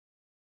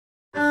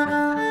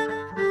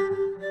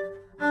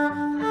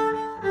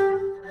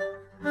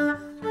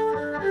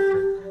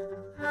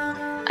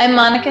I'm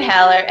Monica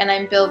Haller, and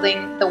I'm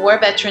building the War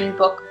Veteran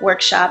Book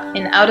Workshop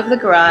in Out of the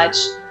Garage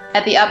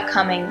at the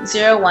upcoming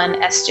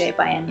 01 SJ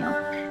Biennial.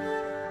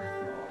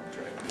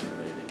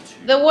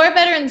 The War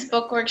Veterans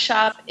Book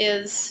Workshop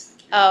is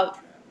a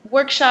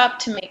workshop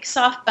to make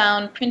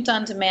softbound,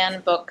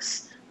 print-on-demand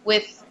books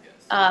with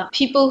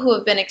people who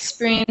have been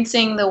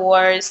experiencing the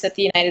wars that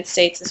the United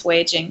States is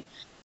waging.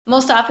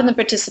 Most often the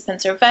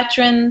participants are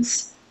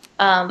veterans,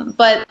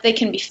 but they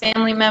can be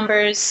family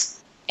members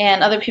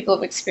and other people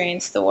who have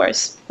experienced the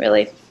wars,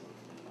 really.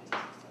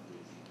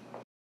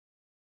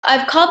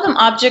 I've called them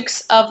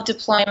objects of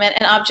deployment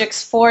and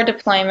objects for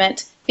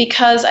deployment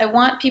because I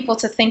want people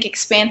to think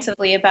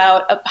expansively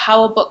about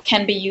how a book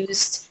can be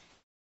used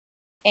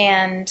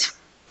and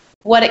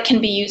what it can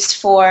be used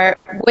for,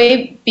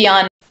 way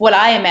beyond what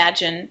I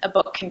imagine a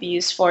book can be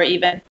used for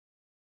even.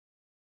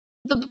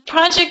 The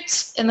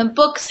projects and the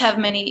books have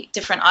many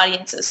different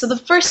audiences. So the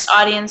first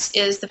audience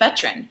is the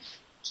veteran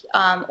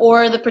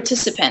or the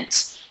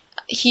participant.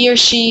 He or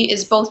she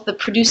is both the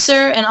producer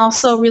and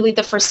also really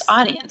the first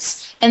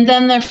audience. And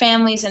then their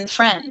families and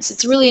friends.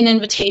 It's really an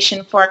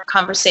invitation for a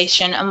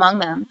conversation among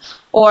them,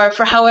 or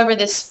for however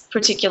this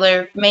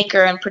particular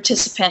maker and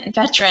participant and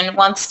veteran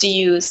wants to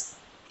use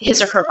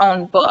his or her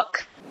own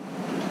book.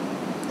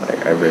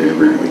 I very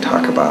rarely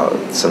talk about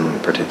some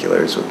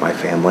particulars with my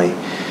family,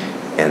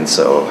 and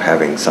so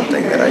having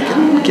something that I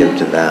can give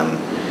to them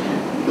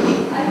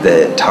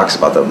that talks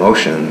about the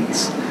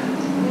emotions,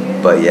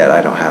 but yet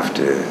I don't have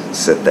to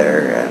sit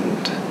there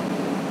and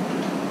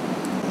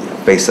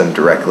face them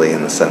directly,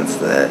 in the sense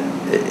that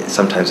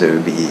sometimes it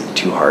would be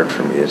too hard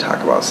for me to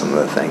talk about some of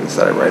the things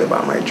that I write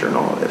about in my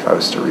journal if I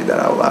was to read that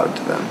out loud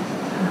to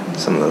them,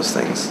 some of those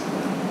things.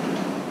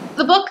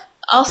 The book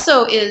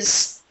also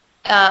is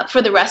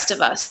for the rest of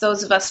us,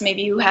 those of us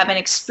maybe who haven't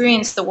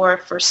experienced the war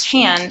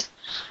firsthand,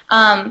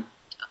 again,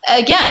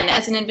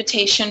 as an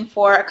invitation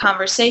for a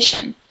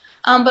conversation,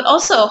 but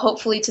also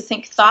hopefully to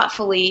think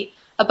thoughtfully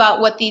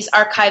about what these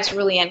archives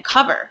really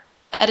uncover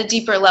at a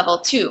deeper level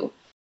too.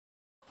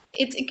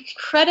 It's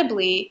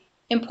incredibly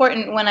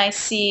important when I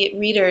see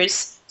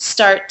readers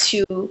start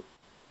to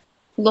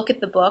look at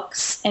the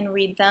books and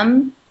read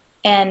them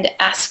and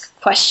ask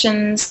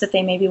questions that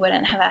they maybe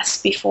wouldn't have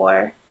asked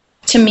before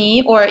to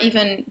me, or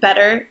even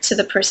better, to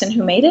the person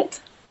who made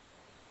it.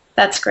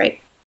 That's great.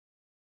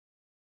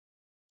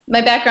 My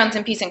background's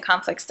in peace and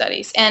conflict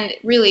studies, and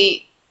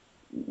really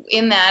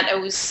in that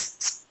I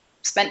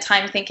spent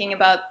time thinking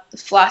about the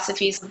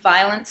philosophies of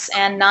violence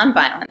and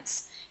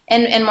nonviolence.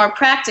 And more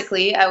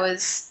practically, I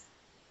was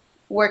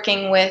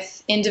working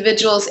with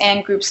individuals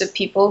and groups of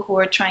people who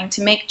are trying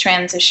to make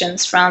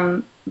transitions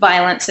from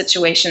violent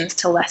situations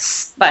to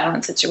less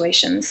violent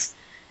situations,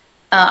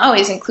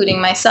 always including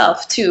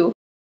myself too.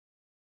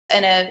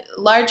 In a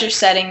larger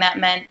setting, that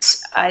meant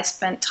I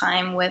spent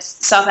time with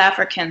South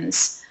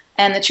Africans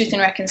and the Truth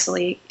and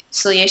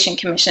Reconciliation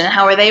Commission, and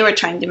how they were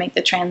trying to make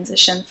the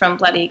transition from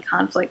bloody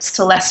conflicts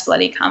to less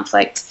bloody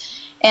conflict.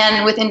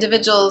 And with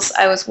individuals,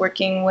 I was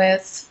working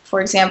with,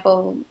 for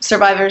example,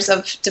 survivors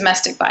of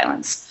domestic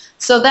violence.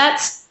 So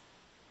that's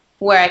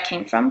where I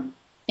came from,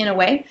 in a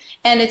way,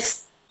 and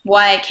it's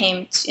why I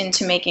came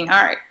into making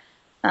art.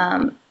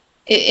 And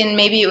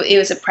maybe it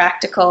was a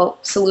practical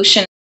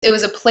solution. It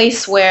was a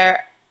place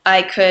where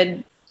I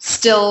could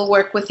still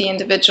work with the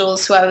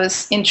individuals who I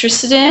was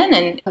interested in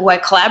and who I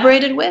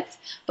collaborated with,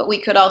 but we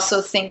could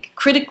also think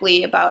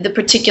critically about the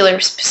particular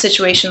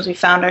situations we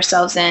found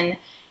ourselves in,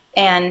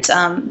 and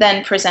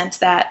then present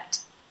that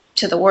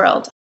to the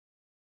world.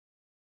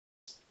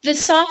 The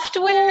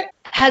software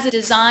has a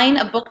design,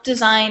 a book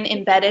design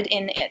embedded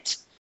in it.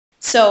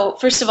 So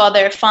first of all,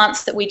 there are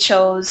fonts that we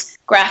chose,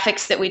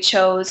 graphics that we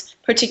chose,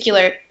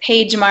 particular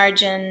page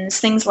margins,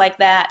 things like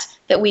that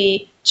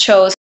we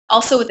chose.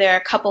 Also, there are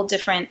a couple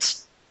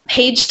different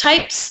page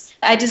types.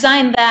 I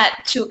designed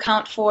that to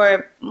account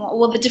for,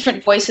 well, the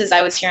different voices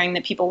I was hearing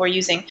that people were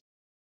using.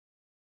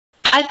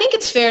 I think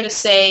it's fair to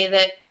say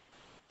that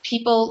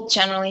people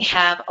generally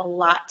have a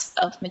lot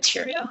of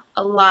material,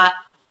 a lot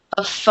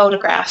of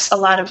photographs, a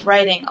lot of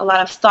writing, a lot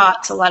of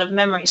thoughts, a lot of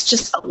memories,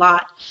 just a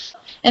lot.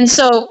 And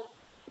so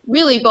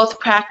really, both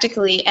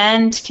practically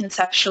and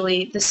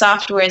conceptually, the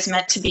software is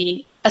meant to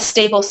be a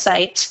stable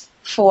site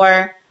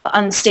for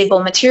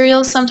unstable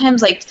materials,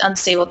 sometimes like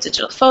unstable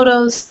digital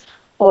photos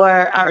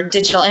or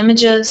digital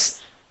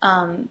images,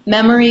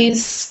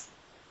 memories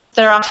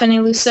that are often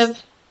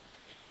elusive.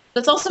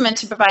 It's also meant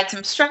to provide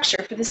some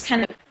structure for this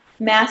kind of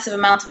massive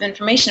amounts of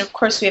information. Of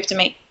course, we have to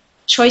make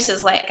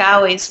choices, like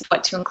always,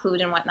 what to include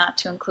and what not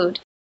to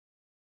include.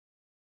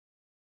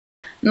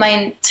 My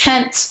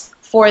intent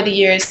for the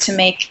year is to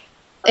make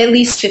at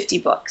least 50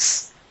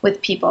 books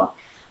with people,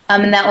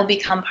 and that will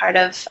become part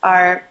of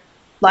our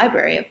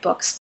library of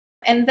books.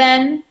 And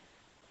then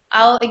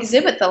I'll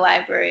exhibit the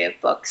library of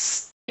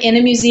books in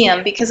a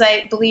museum, because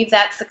I believe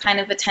that's the kind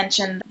of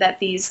attention that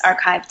these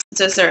archives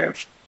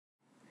deserve.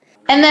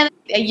 And then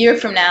a year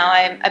from now,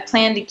 I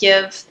plan to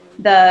give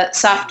the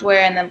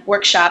software and the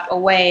workshop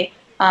away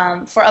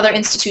for other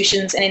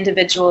institutions and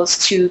individuals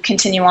to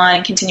continue on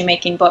and continue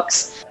making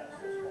books.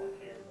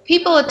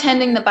 people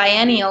attending the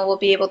biennial will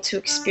be able to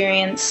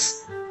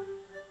experience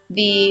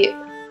the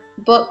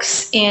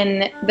books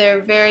in their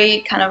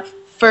very kind of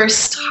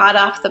first hot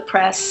off the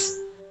press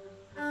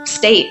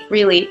state,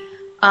 really.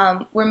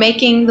 We're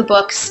making the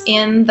books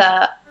in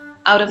the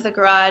out of the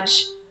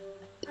garage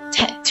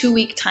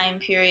 2-week time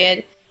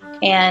period,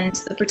 and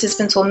the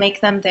participants will make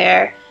them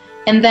there.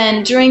 And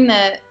then during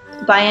the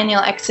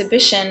biennial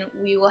exhibition,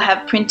 we will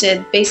have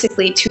printed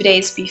basically 2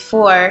 days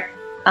before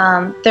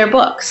their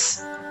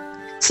books.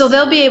 So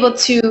they'll be able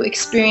to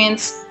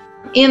experience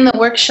in the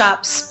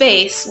workshop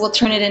space. We'll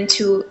turn it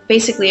into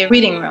basically a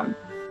reading room.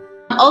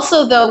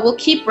 Also, though, we'll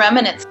keep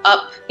remnants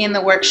up in the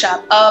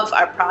workshop of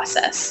our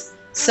process.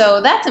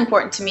 So that's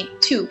important to me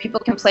too. People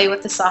can play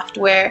with the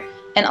software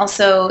and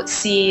also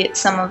see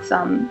some of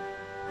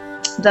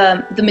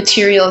the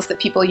materials that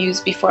people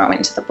used before it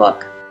went into the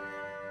book.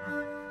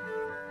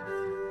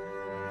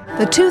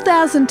 The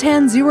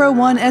 2010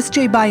 01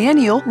 SJ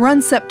Biennial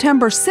runs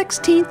September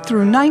 16th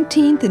through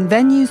 19th in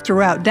venues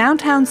throughout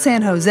downtown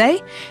San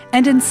Jose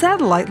and in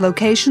satellite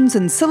locations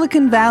in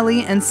Silicon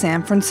Valley and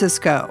San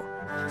Francisco.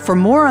 For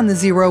more on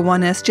the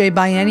 01 SJ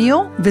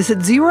Biennial, visit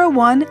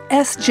 01sj.org.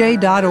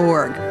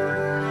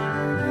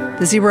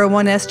 The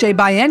 01 SJ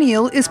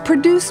Biennial is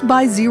produced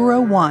by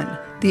 01,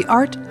 the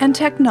Art and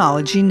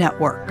Technology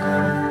Network.